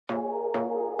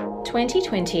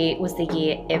2020 was the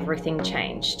year everything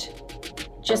changed.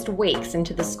 Just weeks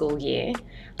into the school year,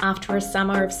 after a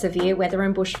summer of severe weather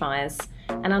and bushfires,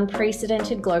 an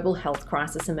unprecedented global health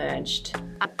crisis emerged.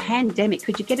 A pandemic,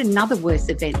 could you get another worse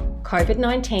event?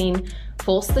 COVID-19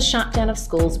 forced the shutdown of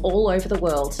schools all over the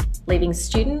world, leaving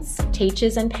students,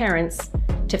 teachers and parents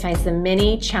to face the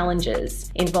many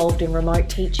challenges involved in remote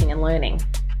teaching and learning.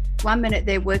 1 minute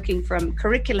they're working from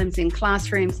curriculums in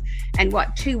classrooms and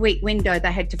 2-week window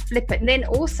they had to flip it. And then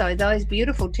also those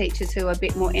beautiful teachers who are a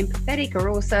bit more empathetic are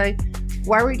also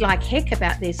worried like heck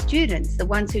about their students, the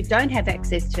ones who don't have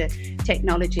access to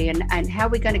technology and how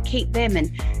we're going to keep them.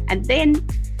 And then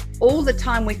all the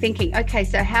time we're thinking, okay,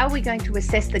 so how are we going to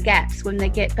assess the gaps when they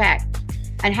get back?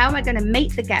 And how am I going to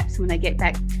meet the gaps when they get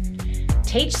back?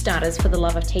 Teach Starters for the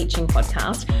Love of Teaching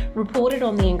podcast reported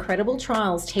on the incredible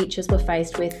trials teachers were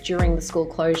faced with during the school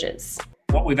closures.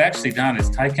 What we've actually done is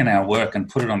taken our work and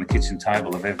put it on the kitchen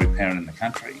table of every parent in the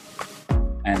country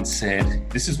and said,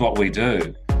 this is what we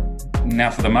do.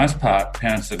 Now, for the most part,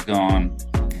 parents have gone,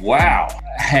 wow,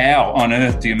 how on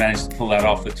earth do you manage to pull that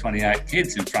off with 28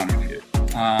 kids in front of you?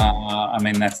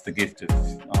 That's the gift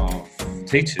of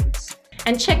teachers.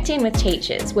 And checked in with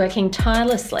teachers working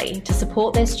tirelessly to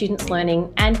support their students'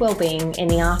 learning and wellbeing in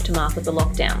the aftermath of the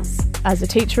lockdowns. As a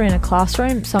teacher in a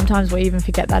classroom, sometimes we even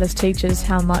forget that as teachers,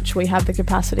 how much we have the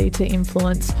capacity to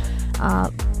influence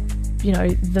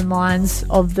the minds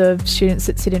of the students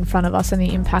that sit in front of us and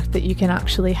the impact that you can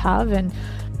actually have. And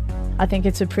I think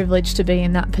it's a privilege to be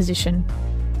in that position.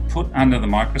 Put under the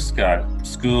microscope,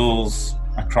 schools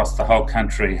across the whole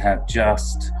country have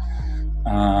just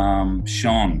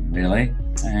shone, really.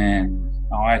 And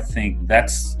I think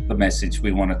that's the message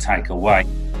we want to take away.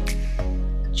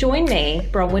 Join me,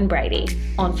 Bronwyn Brady,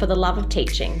 on For the Love of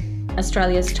Teaching,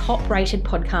 Australia's top-rated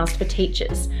podcast for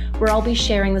teachers, where I'll be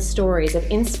sharing the stories of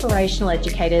inspirational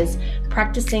educators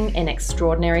practicing in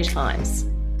extraordinary times.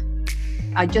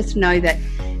 I just know that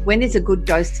when there's a good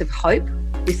dose of hope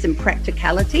with some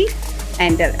practicality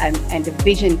and a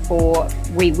vision for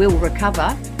we will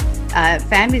recover,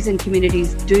 families and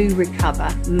communities do recover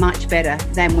much better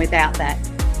than without that.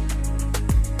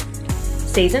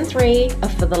 Season 3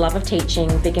 of For the Love of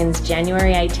Teaching begins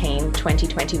January 18,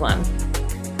 2021.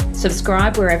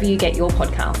 Subscribe wherever you get your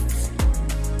podcasts.